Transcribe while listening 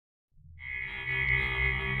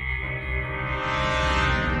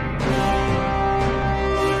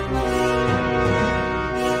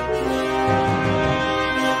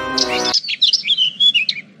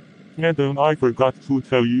Madam, I forgot to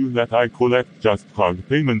tell you that I collect just card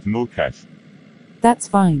payment, no cash. That's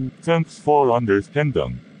fine. Thanks for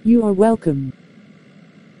understanding. You are welcome.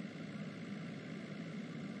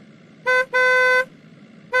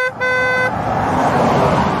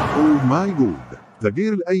 Oh my god, the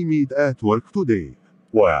girl I meet at work today.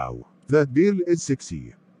 Wow, that girl is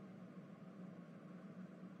sexy.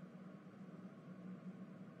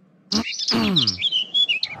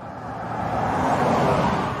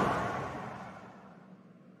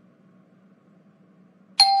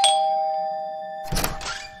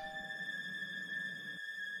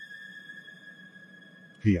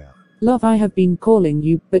 Here. Love, I have been calling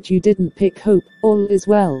you, but you didn't pick. Hope all is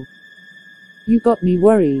well. You got me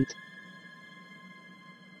worried.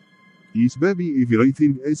 Yes baby,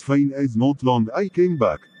 everything is fine as not long I came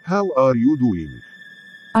back. How are you doing?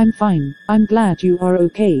 I'm fine. I'm glad you are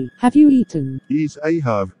okay. Have you eaten? Yes I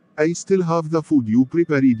have. I still have the food you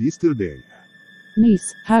prepared yesterday.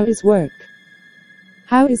 Niece, how is work?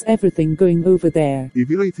 How is everything going over there?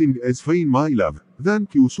 Everything is fine my love.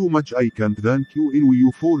 Thank you so much. I can't thank you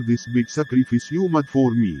enough for this big sacrifice you made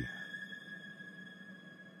for me.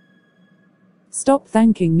 Stop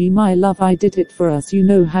thanking me, my love. I did it for us. You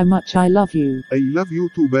know how much I love you. I love you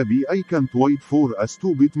too baby. I can't wait for us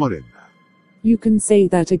to get married. You can say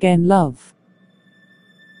that again, love.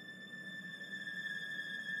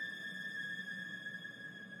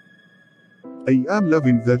 I am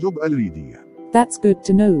loving the job already. That's good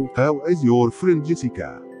to know. How is your friend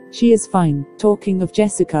Jessica? She is fine. Talking of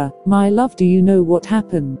Jessica, my love, do you know what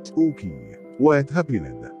happened? Okay. What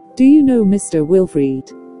happened? Do you know Mr. Wilfried?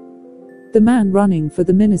 The man running for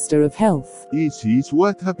the Minister of Health. Yes,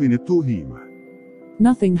 what happened to him?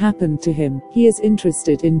 Nothing happened to him. He is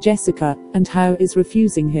interested in Jessica, and How is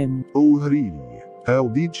refusing him. Oh really? How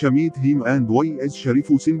did she meet him and why is she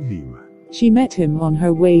refusing him? She met him on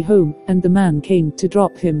her way home, and the man came to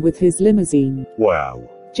drop him with his limousine. Wow.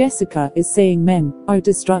 Jessica is saying men are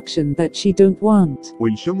destruction that she don't want.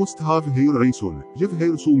 Well, she must have her reason. Give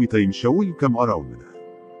her some time, she will come around.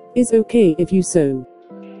 Is okay if you so.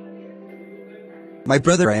 My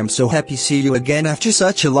brother, I am so happy to see you again after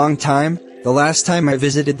such a long time. The last time I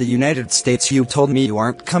visited the United States you told me you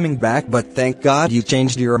aren't coming back, but thank God you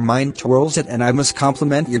changed your mind towards it, and I must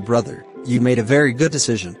compliment your brother. You made a very good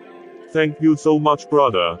decision. Thank you so much,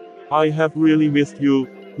 brother. I have really missed you.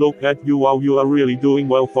 Look at you, wow, you are really doing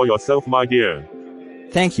well for yourself, my dear.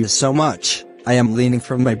 Thank you so much. I am leaning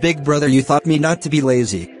from my big brother. You taught me not to be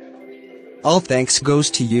lazy. All thanks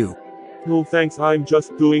goes to you. No thanks, I'm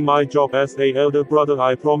just doing my job as a elder brother.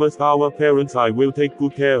 I promised our parents I will take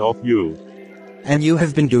good care of you. And you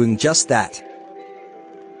have been doing just that.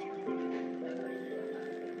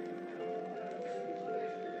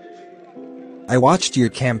 I watched your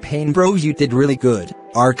campaign, bro. You did really good.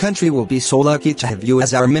 Our country will be so lucky to have you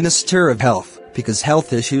as our Minister of Health, because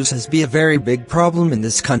health issues has been a very big problem in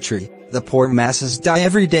this country. The poor masses die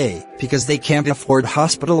every day because they can't afford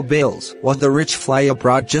hospital bills, while the rich fly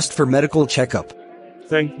abroad just for medical checkup.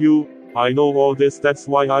 Thank you. I know all this, that's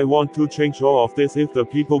why I want to change all of this if the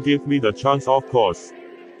people give me the chance, of course.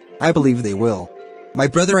 I believe they will. My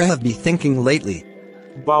brother, I have been thinking lately.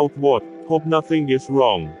 About what? Hope nothing is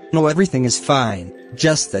wrong. No, everything is fine.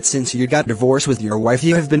 Just that since you got divorced with your wife,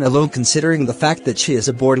 you have been alone, considering the fact that she is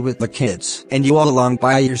aboard with the kids, and you all along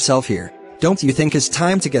by yourself here. Don't you think it's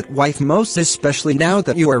time to get wife, most especially now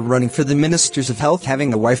that you are running for the Ministers of Health?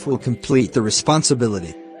 Having a wife will complete the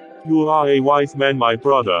responsibility. You are a wise man, my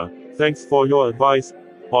brother. Thanks for your advice.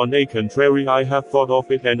 On a contrary, I have thought of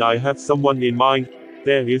it and I have someone in mind.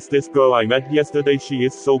 There is this girl I met yesterday. She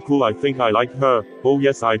is so cool. I think I like her. Oh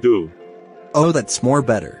yes, I do. Oh, that's more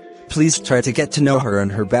better. Please try to get to know her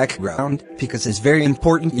and her background, because it's very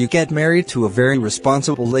important you get married to a very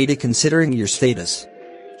responsible lady considering your status.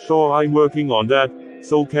 Sure, I'm working on that.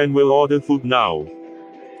 So can we order food now?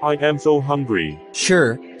 I am so hungry.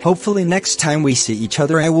 Sure, hopefully next time we see each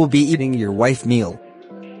other I will be eating your wife meal.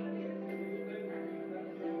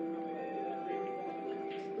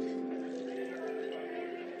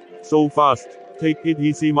 So fast. Take it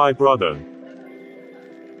easy, my brother.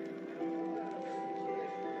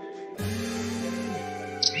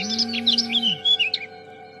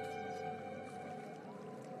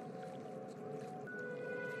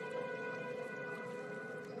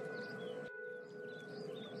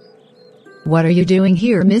 What are you doing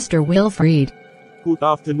here, Mr. Wilfried? Good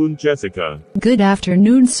afternoon, Jessica. Good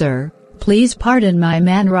afternoon, sir. Please pardon my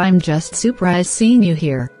manner, I'm just surprised seeing you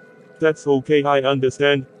here. That's okay, I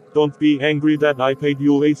understand. Don't be angry that I paid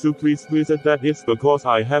you a surprise visit. That is because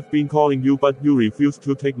I have been calling you but you refused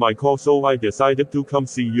to take my call, so I decided to come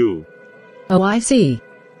see you. Oh, I see.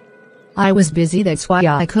 I was busy, that's why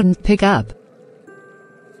I couldn't pick up.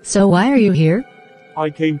 So why are you here? I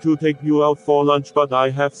came to take you out for lunch, but I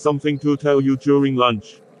have something to tell you during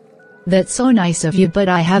lunch. That's so nice of you, but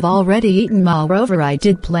I have already eaten. Moreover, I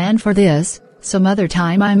did plan for this. Some other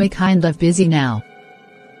time. I'm kind of busy now.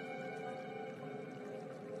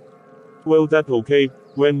 Well, that's okay.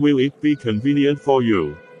 When will it be convenient for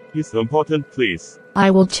you? It's important, please.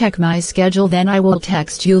 I will check my schedule, then I will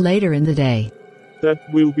text you later in the day. That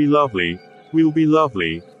will be lovely. Will be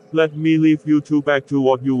lovely. Let me leave you two back to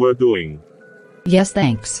what you were doing. Yes,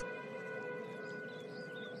 thanks.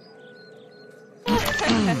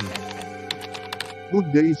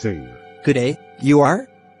 Good day, sir. Good day, you are?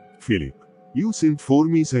 Philip. You sent for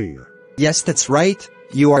me, sir. Yes, that's right.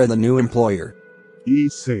 You are the new employer.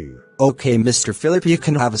 Yes, sir. Okay, Mr. Philip, you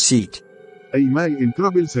can have a seat. Am I in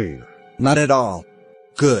trouble, sir? Not at all.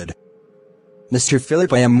 Good. Mr.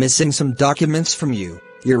 Philip, I am missing some documents from you.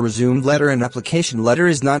 Your resume letter and application letter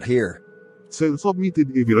is not here. Sir submitted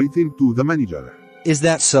everything to the manager. Is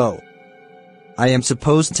that so? I am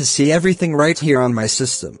supposed to see everything right here on my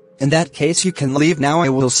system. In that case, you can leave now. I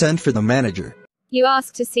will send for the manager. You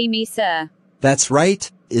asked to see me, sir. That's right.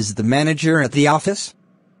 Is the manager at the office?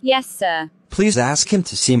 Yes, sir. Please ask him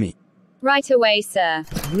to see me. Right away, sir.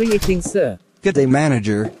 Greetings, sir. Good day,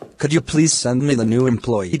 manager. Could you please send me the new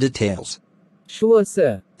employee details? Sure,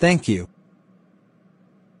 sir. Thank you.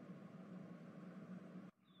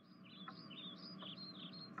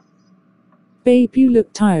 Babe, you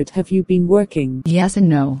look tired. Have you been working? Yes and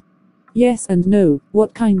no. Yes and no.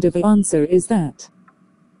 What kind of answer is that?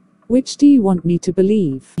 Which do you want me to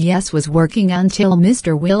believe? Yes, was working until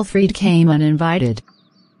Mr. Wilfried came uninvited.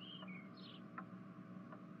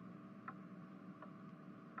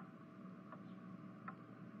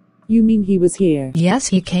 You mean he was here? Yes,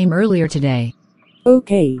 he came earlier today.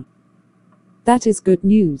 Okay. That is good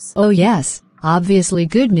news. Oh yes, obviously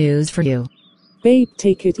good news for you. Babe,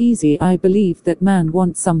 take it easy. I believe that man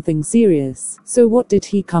wants something serious. So what did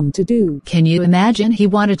he come to do? Can you imagine? He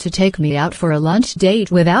wanted to take me out for a lunch date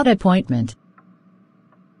without appointment.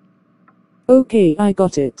 Okay, I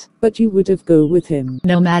got it. But you would have go with him.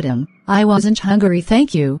 No, madam, I wasn't hungry,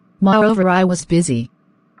 thank you. Moreover, I was busy.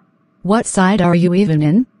 What side are you even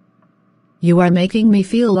in? You are making me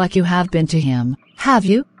feel like you have been to him, have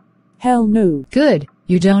you? Hell no. Good.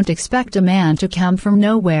 You don't expect a man to come from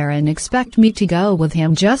nowhere and expect me to go with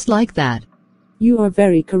him just like that. You are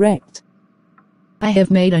very correct. I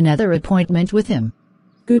have made another appointment with him.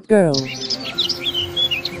 Good girl. Thank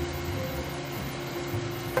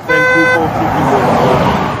you for keeping your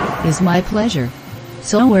word. Is my pleasure.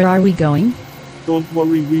 So where are we going? Don't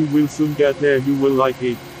worry, we will soon get there. You will like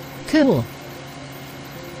it. Cool.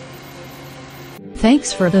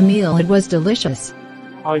 Thanks for the meal, it was delicious.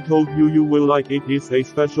 I told you you will like it. It's a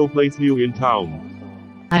special place new in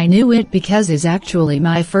town. I knew it because it's actually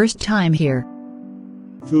my first time here.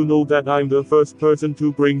 To know that I'm the first person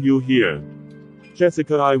to bring you here.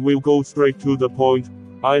 Jessica, I will go straight to the point.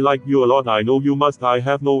 I like you a lot. I know you must. I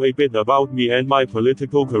have know a bit about me and my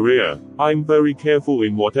political career. I'm very careful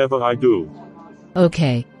in whatever I do.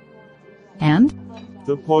 Okay. And?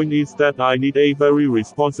 The point is that I need a very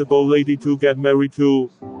responsible lady to get married to.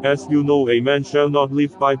 As you know, a man shall not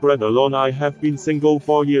live by bread alone. I have been single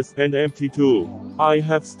for years and empty too. I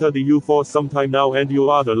have studied you for some time now and you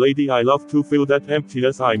are the lady I love. To fill that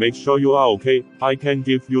emptiness, I make sure you are okay. I can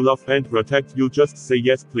give you love and protect you. Just say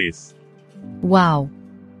yes, please. Wow.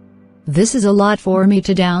 This is a lot for me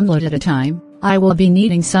to download at a time. I will be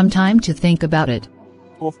needing some time to think about it.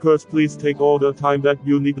 Of course, please take all the time that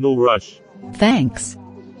you need, no rush. Thanks.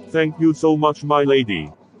 Thank you so much, my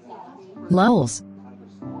lady. Lols.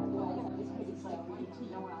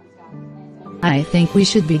 I think we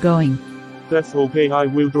should be going. That's okay, I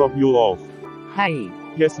will drop you off. Hi.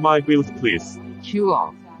 Yes, my bills, please.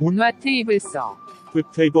 Sure. 온화 테이블 써.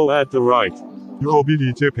 Quick table at the right. Your bill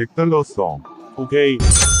이제 $100 써. Okay.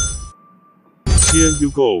 Here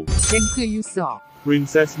you go. 땡크 유 써.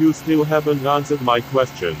 Princess, you still haven't answered my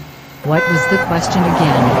question. What was the question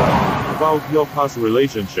again? About your past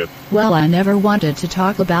relationship. Well, I never wanted to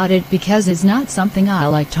talk about it because it's not something I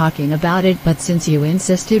like talking about it, but since you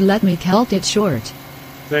insisted, let me cut it short.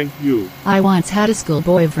 Thank you. I once had a school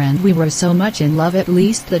boyfriend. We were so much in love, at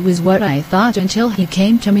least that was what I thought, until he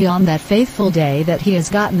came to me on that faithful day that he has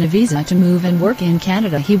gotten a visa to move and work in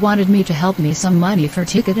Canada. He wanted me to help me some money for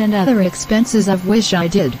ticket and other expenses, of which I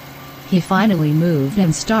did. He finally moved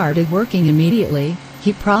and started working immediately.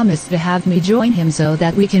 He promised to have me join him so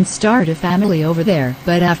that we can start a family over there,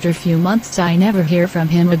 but after a few months I never hear from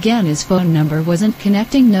him again. His phone number wasn't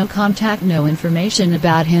connecting, no contact, no information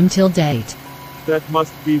about him till date. That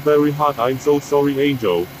must be very hard. I'm so sorry,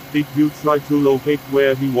 Angel. Did you try to locate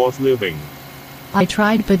where he was living? I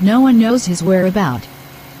tried, but no one knows his whereabout.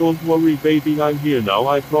 Don't worry, baby, I'm here now.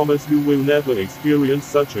 I promise you will never experience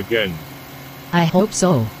such again. I hope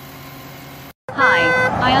so. Hi,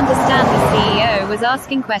 I understand the CEO was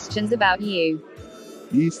asking questions about you.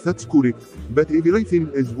 Yes, that's correct, but everything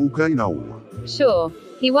is okay now. Sure,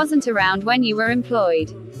 he wasn't around when you were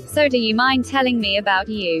employed. So do you mind telling me about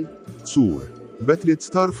you? Sure, but let's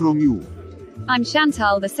start from you. I'm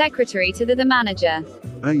Chantal, the secretary to the manager.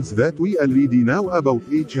 Is that we already know about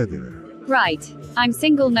each other? Right. I'm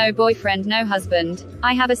single, no boyfriend, no husband.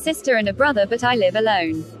 I have a sister and a brother, but I live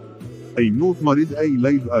alone. I'm not married, I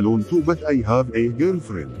live alone too, but I have a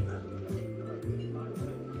girlfriend.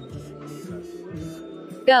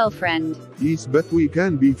 Girlfriend. Yes, but we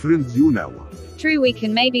can be friends, you know. True, we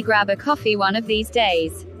can maybe grab a coffee one of these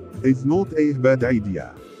days. It's not a bad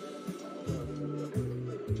idea.